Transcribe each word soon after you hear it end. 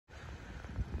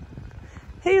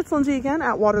Hey, it's Lindsay again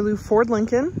at Waterloo Ford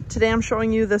Lincoln. Today I'm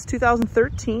showing you this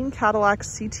 2013 Cadillac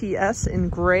CTS in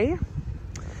gray.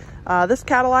 This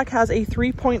Cadillac has a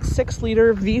 3.6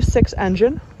 liter V6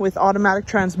 engine with automatic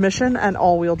transmission and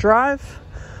all-wheel drive.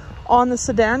 On the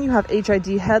sedan, you have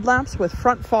HID headlamps with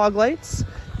front fog lights.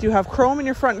 You have chrome in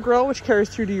your front grille, which carries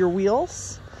through to your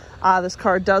wheels. This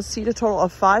car does seat a total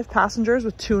of 5 passengers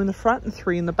with 2 in the front and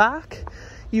 3 in the back.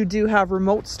 You do have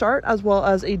remote start as well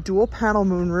as a dual panel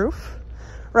moonroof.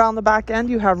 Around the back end,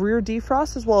 you have rear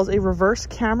defrost as well as a reverse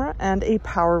camera and a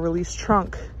power release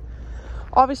trunk.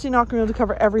 Obviously not going to be able to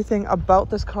cover everything about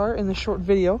this car in this short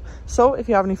video. So if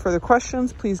you have any further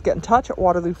questions, please get in touch at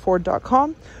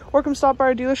waterlooford.com or come stop by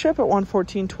our dealership at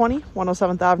 11420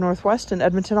 107th Ave Northwest in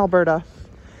Edmonton, Alberta.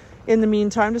 In the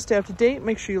meantime, to stay up to date,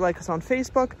 make sure you like us on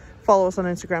Facebook, follow us on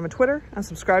Instagram and Twitter, and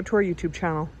subscribe to our YouTube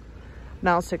channel.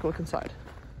 Now let's take a look inside.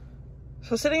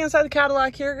 So sitting inside the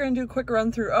Cadillac here, we're going to do a quick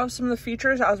run through of some of the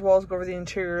features as well as go over the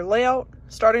interior layout.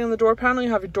 Starting on the door panel, you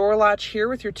have your door latch here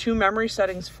with your 2 memory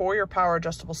settings for your power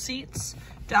adjustable seats.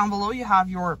 Down below, you have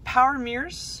your power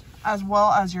mirrors as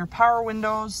well as your power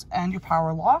windows and your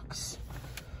power locks.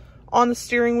 On the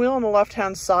steering wheel on the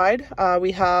left-hand side,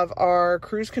 we have our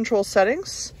cruise control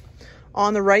settings.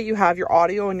 On the right, you have your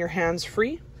audio and your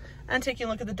hands-free. And taking a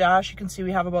look at the dash, you can see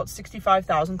we have about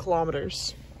 65,000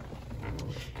 kilometers.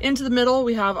 Into the middle,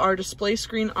 we have our display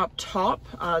screen up top.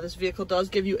 This vehicle does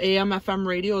give you AM, FM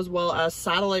radio as well as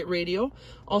satellite radio.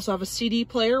 Also have a CD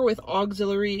player with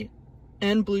auxiliary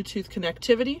and Bluetooth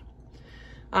connectivity.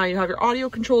 You have your audio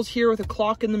controls here with a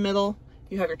clock in the middle.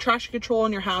 You have your traction control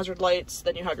and your hazard lights.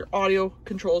 Then you have your audio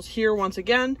controls here once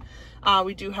again.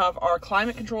 We do have our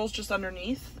climate controls just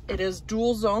underneath. It is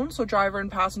dual zone, so driver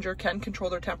and passenger can control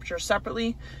their temperature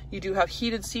separately. You do have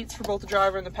heated seats for both the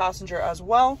driver and the passenger as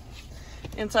well.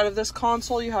 Inside of this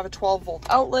console, you have a 12-volt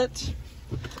outlet.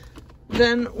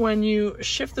 Then when you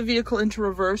shift the vehicle into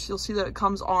reverse, you'll see that it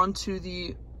comes onto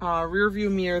the rear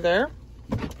view mirror there.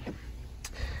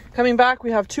 Coming back,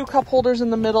 we have 2 cup holders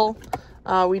in the middle.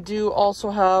 We do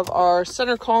also have our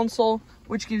center console,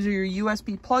 which gives you your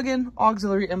USB plug-in,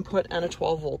 auxiliary input, and a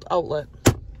 12-volt outlet.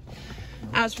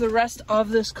 As for the rest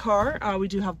of this car, we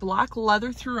do have black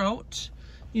leather throughout.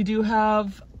 You do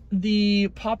have the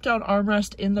pop-down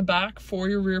armrest in the back for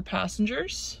your rear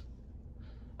passengers,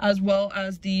 as well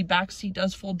as the back seat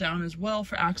does fold down as well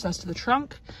for access to the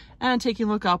trunk. And taking a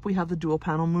look up, we have the dual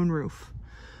panel moonroof.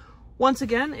 Once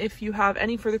again, if you have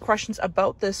any further questions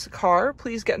about this car,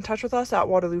 please get in touch with us at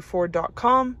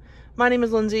waterlooford.com. My name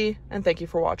is Lindsay, and thank you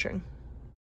for watching.